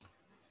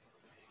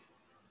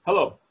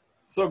Hello,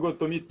 so good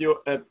to meet you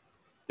at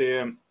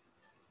the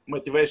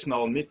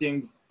motivational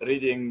meetings,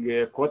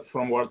 reading quotes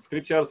from Word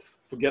Scriptures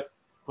to get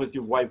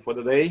positive vibe for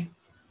the day.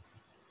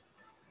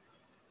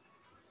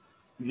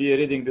 We are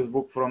reading this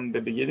book from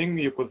the beginning.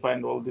 You could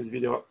find all this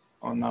video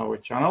on our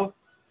channel.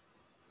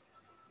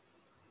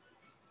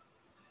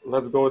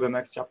 Let's go to the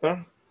next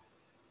chapter.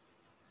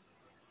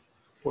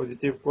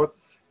 Positive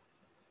quotes.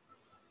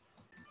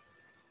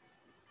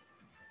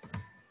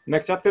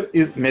 Next chapter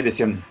is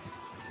medicine.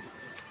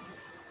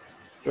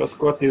 First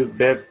quote is,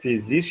 the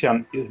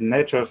physician is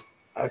nature's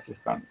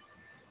assistant.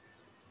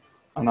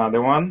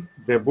 Another one,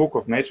 the book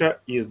of nature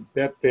is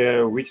that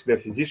which the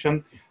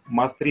physician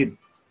must read,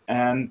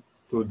 and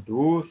to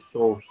do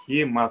so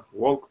he must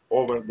walk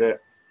over the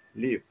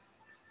leaves.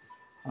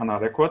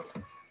 Another quote,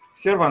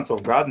 servants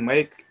of God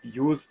make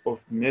use of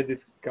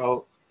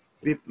medical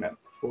treatment,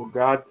 for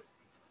God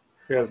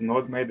has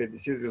not made a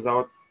disease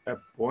without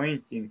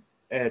appointing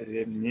a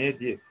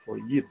remedy for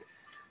it,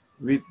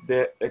 with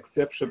the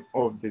exception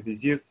of the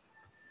disease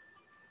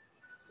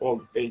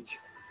old age.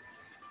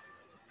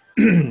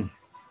 And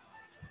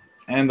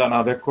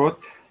another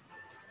quote,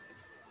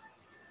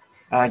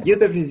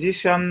 give the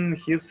physician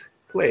his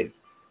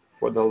place,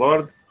 for the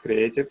Lord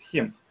created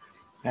him.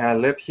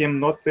 Let him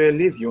not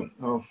leave you,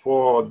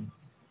 for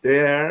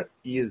there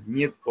is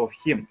need of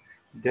him.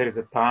 There is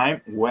a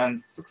time when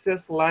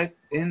success lies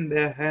in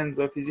the hands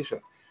of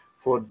physicians,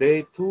 for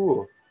they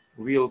too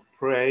will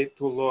pray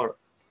to Lord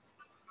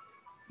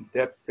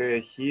that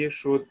he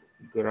should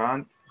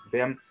grant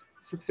them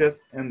success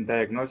in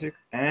diagnosis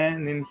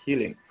and in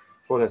healing,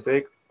 for the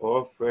sake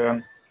of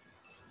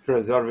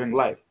preserving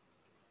life.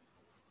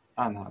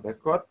 Another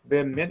quote,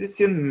 the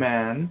medicine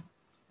men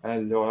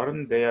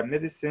learn their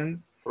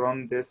medicines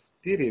from the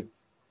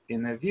spirits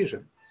in a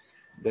vision.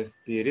 The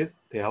spirits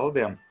tell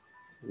them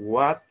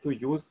what to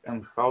use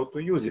and how to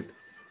use it.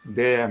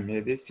 Their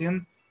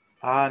medicine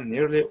are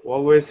nearly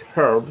always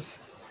herbs,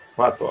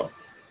 pato,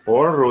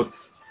 or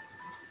roots,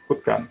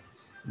 hutkan.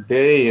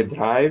 They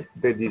drive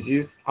the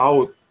disease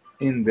out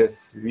in the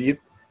sweat,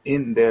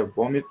 in the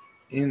vomit,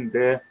 in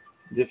the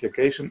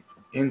defecation,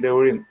 in the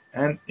urine,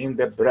 and in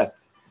the breath.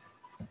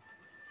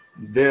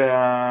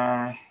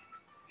 The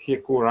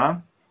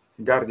Hekura,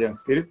 guardian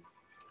spirit,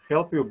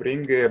 help you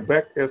bring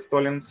back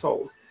stolen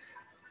souls.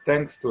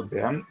 Thanks to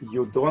them,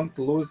 you don't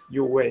lose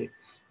your way.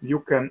 You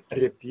can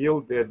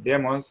repel the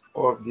demons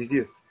of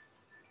disease.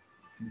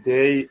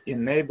 They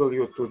enable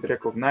you to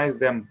recognize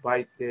them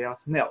by their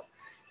smell.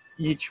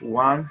 Each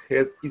one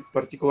has its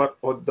particular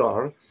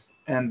odor,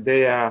 and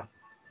their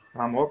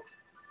hammocks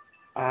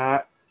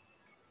are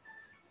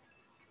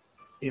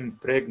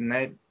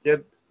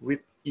impregnated with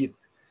it.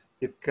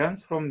 It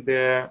comes from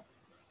the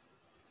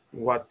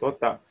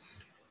Watota,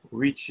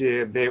 which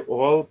they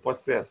all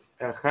possess.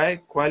 A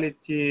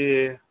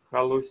high-quality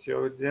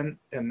hallucinogen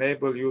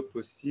enables you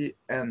to see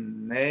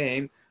and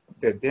name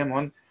the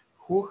demon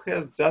who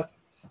has just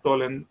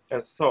stolen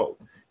a soul.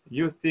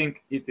 You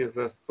think it is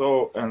a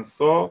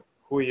so-and-so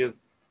who is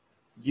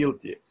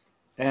guilty,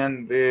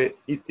 and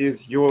it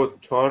is your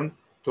turn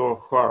to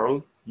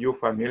hurl your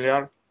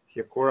familiar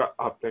Hekura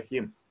after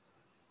him.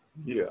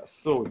 Yeah,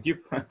 so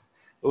deep.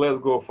 Let's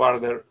go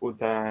further with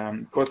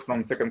quotes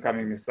from Second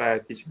Coming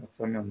Messiah teaching of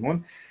Sun and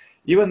Moon.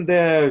 Even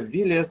the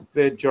vilest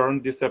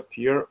germs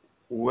disappear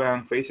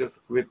when faced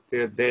with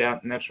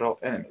their natural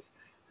enemies.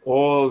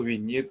 All we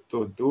need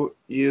to do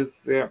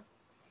is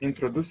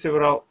introduce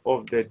several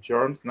of the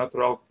germs'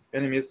 natural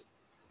enemies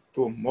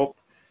to mop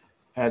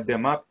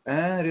them up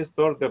and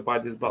restore the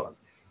body's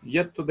balance.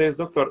 Yet today's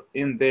doctor,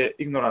 in their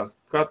ignorance,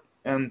 cut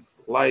and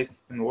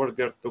slice in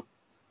order to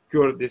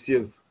cure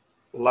disease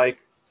like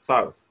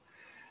SARS.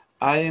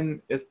 I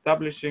am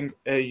establishing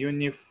a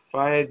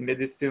unified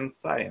medicine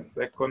science,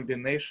 a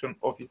combination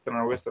of Eastern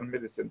and Western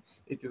medicine.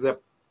 It is a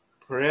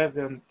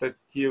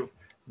preventative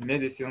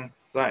medicine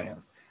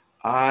science.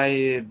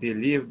 I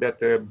believe that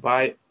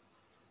by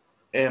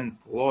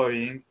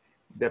employing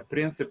the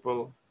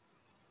principle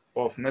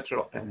of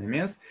natural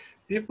enemies,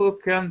 people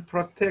can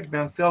protect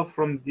themselves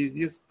from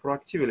disease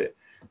proactively.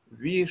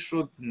 We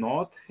should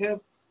not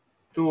have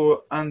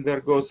to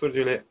undergo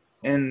surgery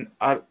in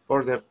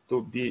order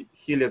to be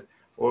healed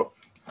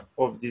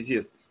of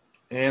disease.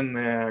 In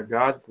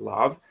God's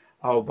love,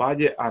 our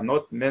body are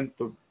not meant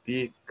to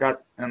be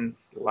cut and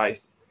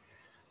sliced.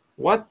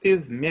 What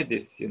is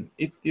medicine?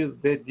 It is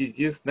the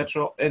disease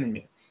natural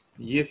enemy.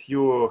 If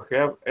you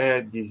have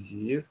a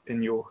disease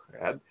in your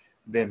head,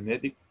 the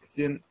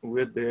medicine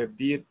will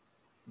be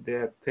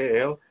the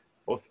tail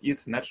of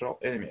its natural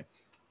enemy.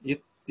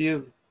 It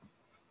is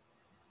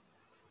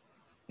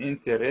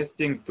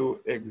interesting to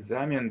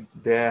examine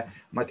the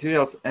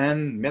materials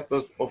and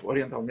methods of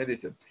Oriental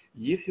medicine.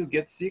 If you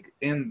get sick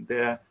in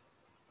the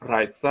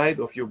right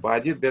side of your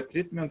body, the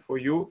treatment for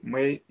you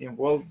may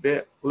involve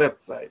the left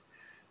side.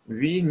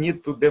 We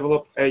need to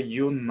develop a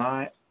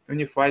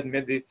unified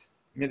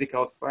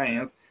medical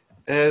science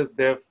as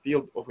the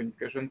field of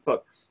unification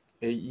thought.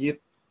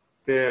 It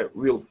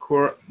will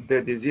cure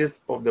the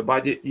disease of the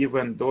body,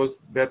 even those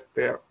that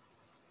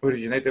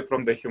originated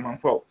from the human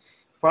fall.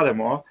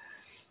 Furthermore,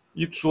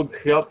 it should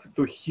help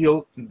to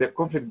heal the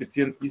conflict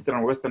between Eastern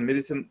and Western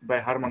medicine by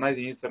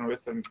harmonizing Eastern and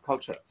Western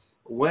culture.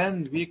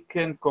 When we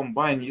can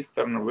combine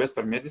Eastern and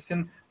Western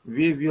medicine,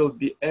 we will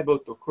be able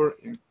to cure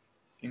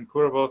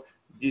incurable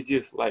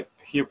diseases like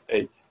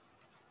HIV/AIDS.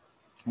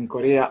 In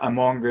Korea,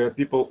 among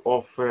people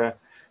of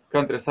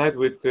countryside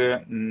with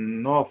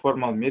no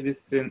formal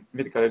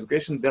medical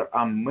education, there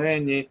are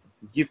many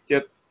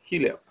gifted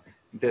healers.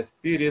 The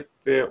spirit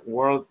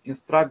world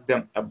instructs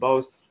them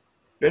about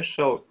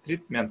special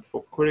treatment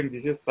for curing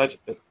diseases such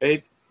as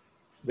AIDS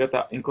that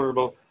are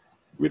incurable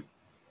with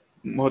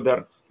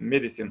modern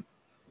medicine.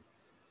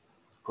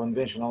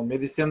 Conventional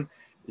medicine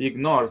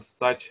ignores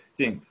such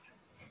things.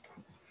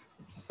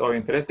 So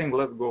interesting.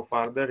 Let's go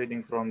further,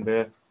 reading from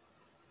the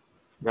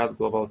God's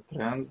Global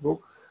Trends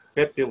book,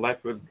 Happy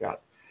Life with God.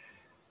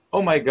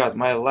 Oh my God,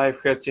 my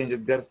life has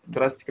changed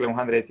drastically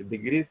 180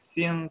 degrees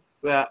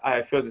since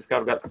I first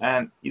discovered God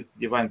and its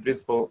divine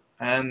principle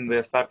and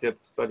started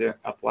studying,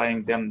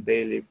 applying them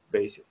daily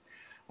basis.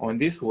 On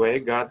this way,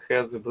 God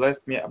has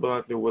blessed me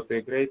abundantly with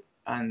a great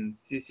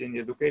unceasing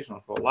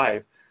education for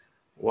life,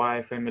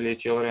 wife, family,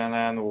 children,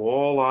 and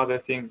all other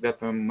things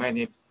that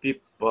many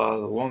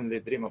people only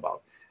dream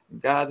about.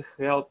 God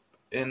helped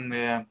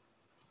in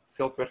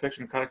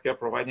self-perfection character,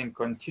 providing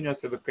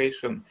continuous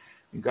education.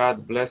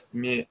 God blessed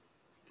me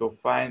to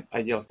find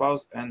ideal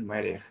spouse and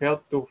marry,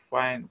 help to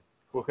find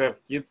who have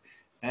kids,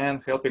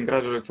 and helping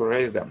gradually to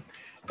raise them.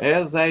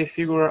 As I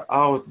figure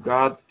out,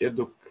 God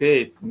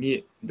educate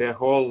me the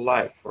whole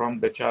life from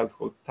the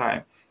childhood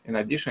time. In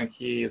addition,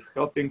 He is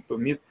helping to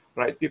meet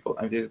right people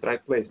and visit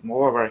right place.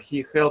 Moreover,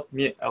 He helped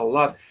me a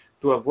lot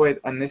to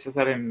avoid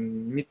unnecessary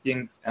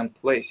meetings and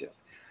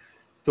places.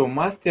 To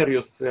master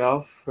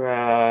yourself,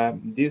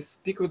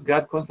 speak with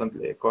God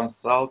constantly,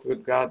 consult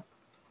with God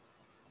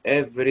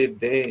every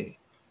day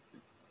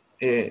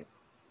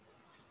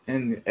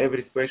in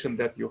every situation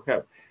that you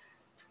have,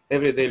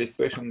 every daily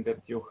situation that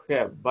you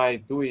have. By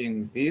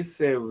doing this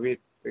with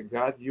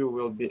God, you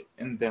will be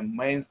in the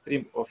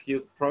mainstream of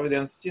His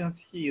providence, since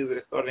He is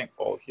restoring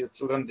all His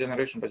children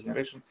generation by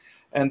generation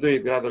and do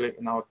it gradually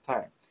in our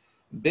time.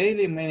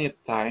 Daily, many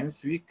times,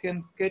 we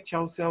can catch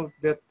ourselves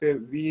that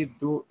we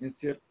go in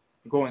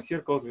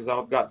circles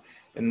without God.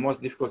 In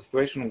most difficult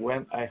situation,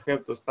 when I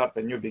have to start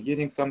a new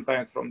beginning,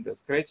 sometimes from the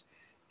scratch,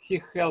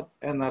 He helped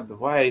and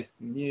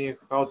advised me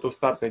how to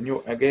start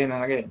anew again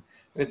and again.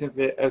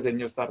 Recently, as a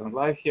new start in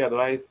life, He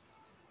advised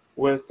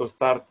was to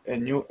start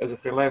anew as a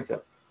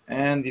freelancer,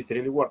 and it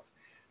really works.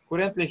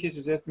 Currently, He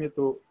suggests me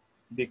to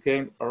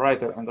become a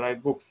writer and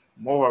write books.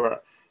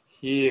 Moreover,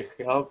 He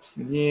helps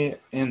me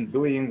in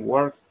doing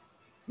work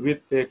with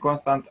the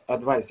constant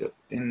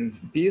advices. In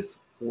this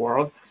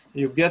world,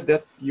 you get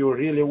that you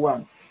really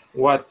want.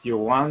 What you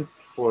want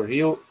for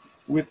real,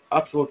 with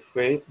absolute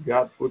faith,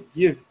 God would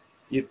give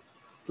it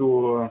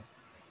to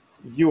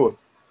you,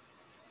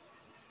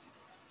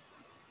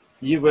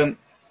 even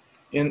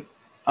in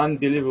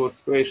unbelievable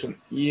situation,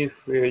 if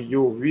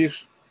your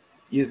wish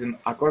is in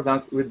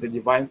accordance with the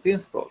divine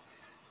principles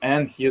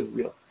and His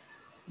will.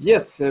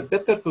 Yes,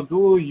 better to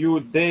do your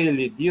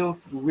daily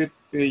deals with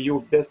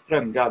your best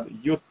friend God.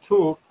 You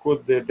too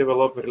could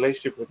develop a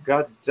relationship with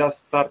God.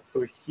 Just start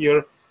to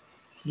hear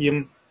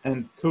Him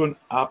and tune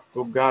up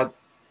to God's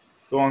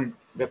song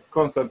that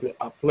constantly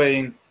are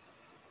playing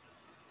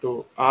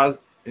to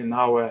us in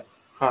our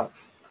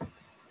hearts.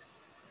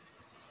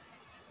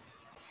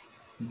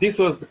 This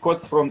was the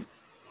quotes for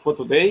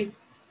today.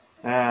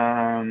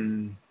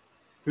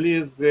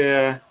 Please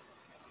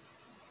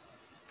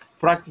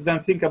practice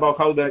them. Think about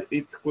how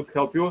it could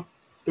help you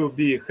to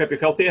be happy,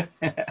 healthy.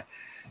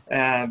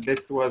 And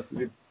this was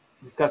we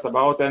discussed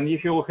about. And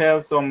if you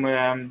have some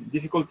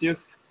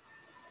difficulties,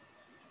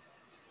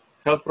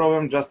 health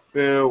problem, just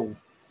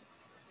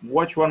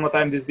watch one more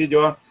time this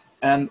video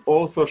and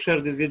also share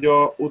this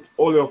video with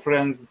all your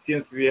friends,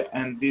 since we are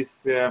in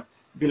this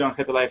Billion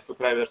Happy Life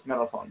Subscribers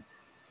Marathon.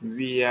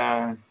 We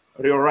are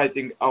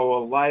rewriting our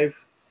life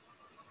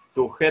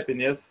to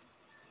happiness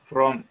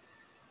from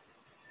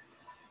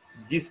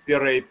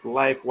disparate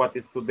life what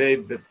is today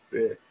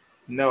that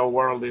no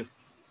world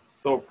is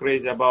so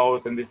crazy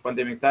about in this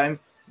pandemic time,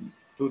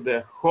 to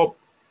the hope.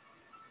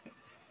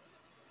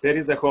 There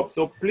is a hope.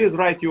 So please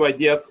write your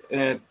ideas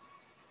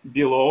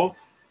below,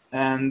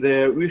 and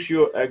wish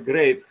you a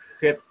great,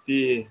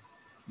 happy,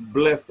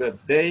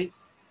 blessed day.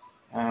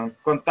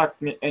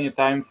 Contact me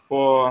anytime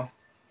for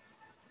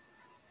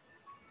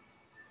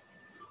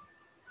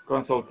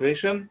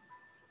consultation.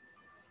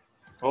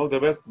 All the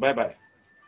best. Bye-bye.